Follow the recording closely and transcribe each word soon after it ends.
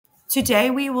Today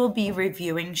we will be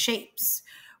reviewing shapes.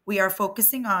 We are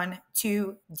focusing on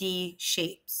 2D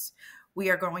shapes. We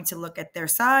are going to look at their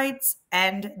sides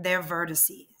and their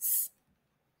vertices.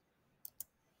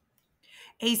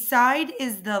 A side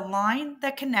is the line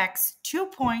that connects 2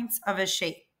 points of a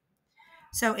shape.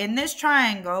 So in this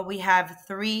triangle, we have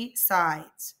 3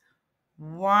 sides.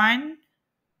 1,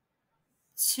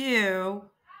 2,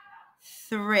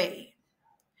 3.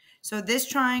 So this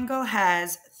triangle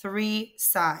has 3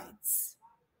 sides.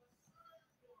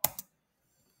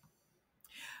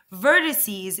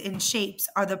 Vertices in shapes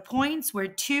are the points where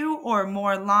 2 or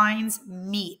more lines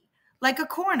meet, like a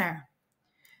corner.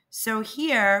 So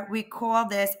here we call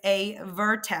this a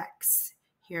vertex.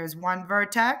 Here's 1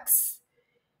 vertex.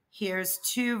 Here's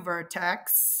 2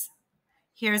 vertex.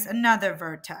 Here's another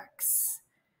vertex.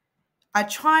 A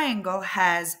triangle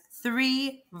has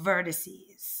 3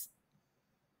 vertices.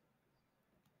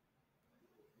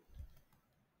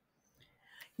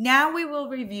 Now we will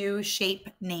review shape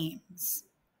names.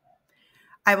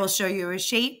 I will show you a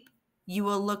shape. You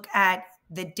will look at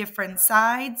the different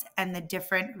sides and the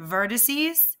different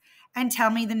vertices and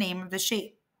tell me the name of the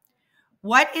shape.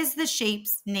 What is the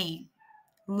shape's name?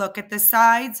 Look at the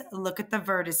sides, look at the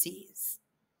vertices.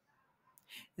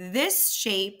 This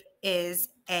shape is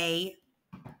a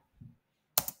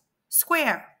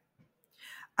square.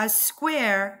 A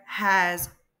square has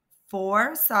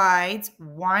 4 sides,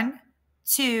 1,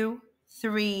 2,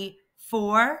 3,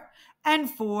 4, and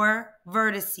 4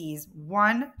 vertices,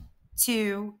 1,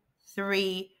 2,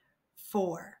 3,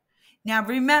 4. Now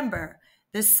remember,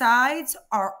 the sides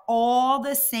are all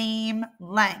the same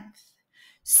length.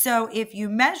 So if you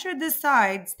measured the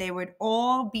sides, they would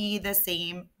all be the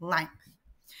same length.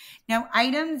 Now,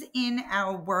 items in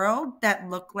our world that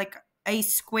look like a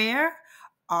square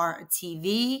are a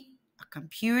TV, a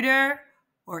computer,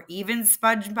 or even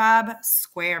SpongeBob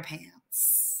SquarePants.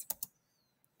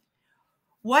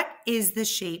 What is the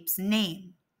shape's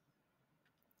name?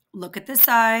 Look at the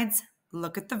sides,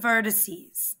 look at the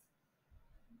vertices.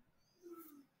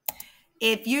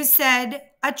 If you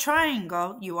said a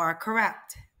triangle, you are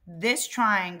correct. This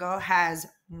triangle has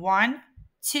 1,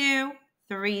 2,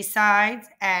 3 sides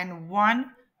and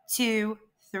 1, 2,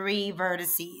 3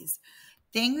 vertices.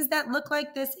 Things that look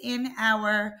like this in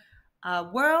our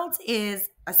world is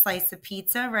a slice of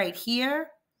pizza right here,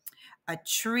 a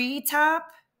tree top,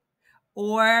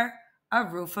 or a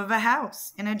roof of a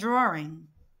house in a drawing.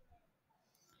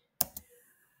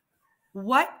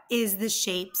 What is the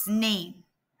shape's name?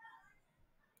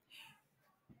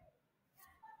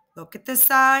 Look at the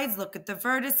sides, look at the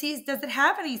vertices. Does it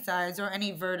have any sides or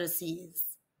any vertices?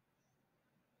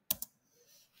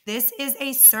 This is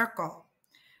a circle.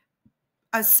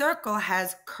 A circle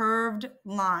has curved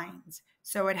lines.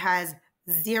 So it has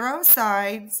 0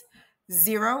 sides,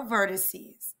 0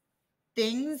 vertices.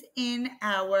 Things in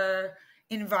our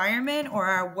environment or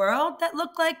our world that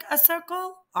look like a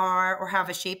circle or have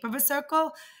a shape of a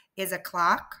circle is a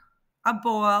clock, a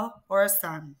ball, or a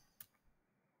sun.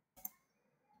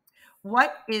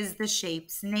 What is the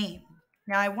shape's name?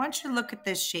 Now I want you to look at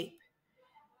this shape.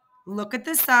 Look at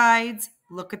the sides,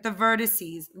 look at the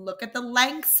vertices, look at the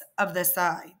lengths of the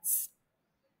sides.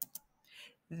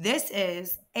 This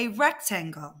is a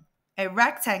rectangle. A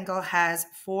rectangle has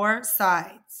 4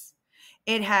 sides.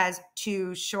 It has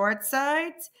 2 short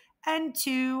sides and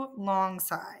 2 long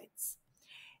sides.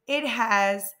 It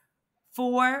has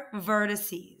 4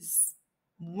 vertices.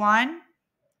 1,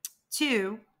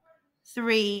 2,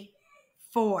 3,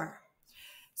 4.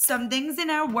 Some things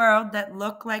in our world that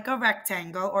look like a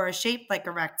rectangle or are shaped like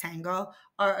a rectangle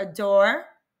are a door,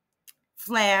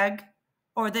 flag,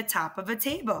 or the top of a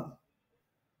table.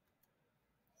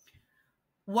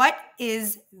 What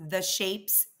is the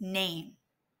shape's name?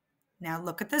 Now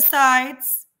look at the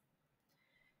sides.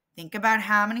 Think about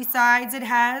how many sides it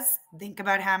has. Think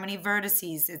about how many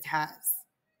vertices it has.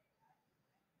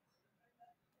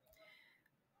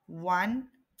 1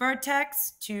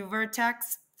 vertex, 2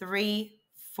 vertex, 3,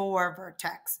 4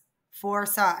 vertex. 4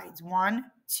 sides. 1,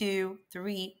 2,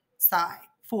 3 sides.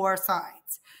 4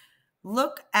 sides.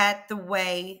 Look at the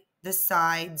way the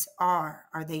sides are.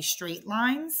 Are they straight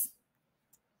lines?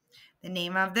 The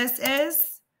name of this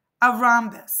is a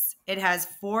rhombus. It has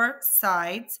 4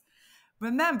 sides.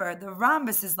 Remember, the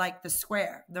rhombus is like the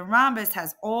square. The rhombus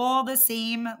has all the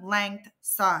same length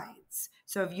sides.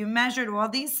 So if you measured all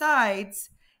these sides,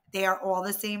 they are all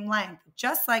the same length,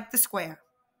 just like the square.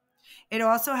 It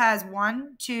also has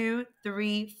 1, 2,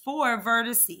 3, 4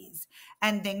 vertices.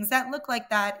 And things that look like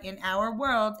that in our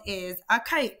world is a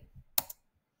kite.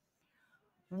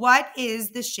 What is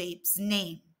the shape's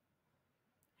name?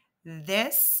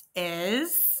 This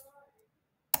is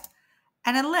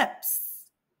an ellipse.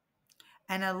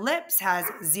 An ellipse has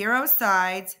 0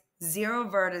 sides, 0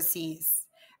 vertices.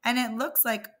 And it looks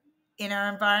like in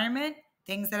our environment,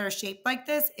 things that are shaped like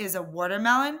this is a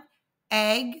watermelon,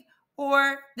 egg,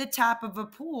 or the top of a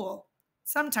pool.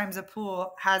 Sometimes a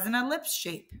pool has an ellipse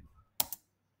shape.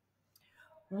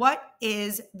 What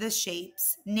is the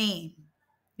shape's name?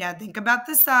 Now think about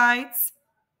the sides.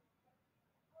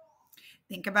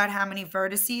 Think about how many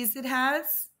vertices it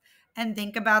has. And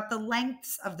think about the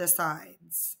lengths of the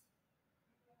sides.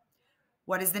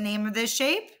 What is the name of this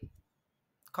shape?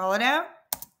 Call it out.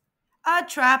 A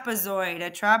trapezoid. A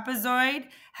trapezoid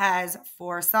has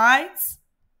 4 sides,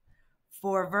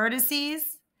 4 vertices,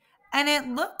 and it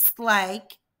looks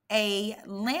like a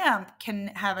lamp can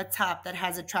have a top that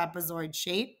has a trapezoid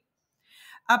shape.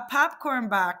 A popcorn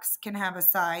box can have a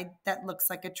side that looks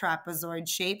like a trapezoid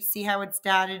shape. See how it's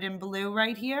dotted in blue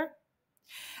right here?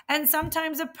 And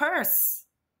sometimes a purse.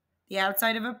 The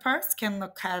outside of a purse can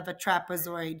have a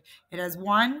trapezoid. It has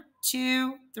 1,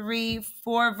 2, 3,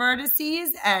 4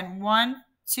 vertices and 1,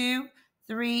 2,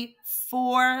 3,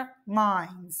 4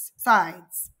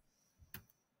 sides.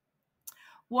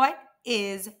 What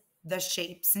is the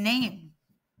shape's name?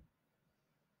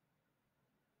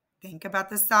 Think about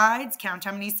the sides. Count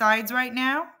how many sides right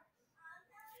now.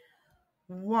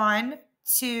 1,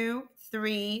 2,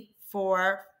 3,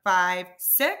 4, 5,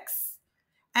 6.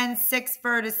 And 6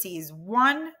 vertices.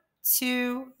 1,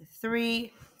 2,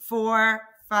 3, 4,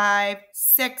 5,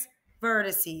 6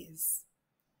 vertices.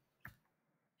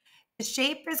 The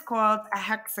shape is called a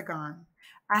hexagon.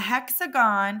 A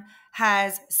hexagon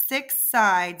has 6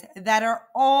 sides that are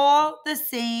all the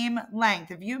same length.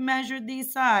 If you measured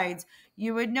these sides,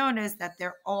 you would notice that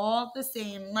they're all the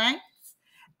same length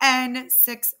and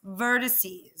 6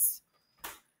 vertices.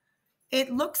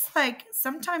 It looks like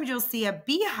sometimes you'll see a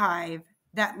beehive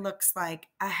that looks like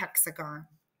a hexagon.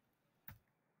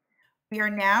 We are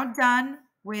now done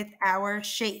with our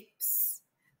shapes.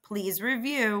 Please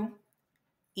review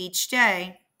each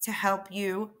day to help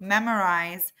you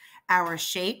memorize our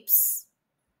shapes,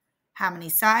 how many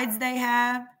sides they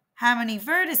have, how many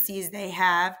vertices they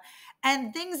have,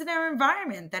 and things in our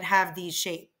environment that have these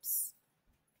shapes.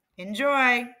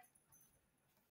 Enjoy!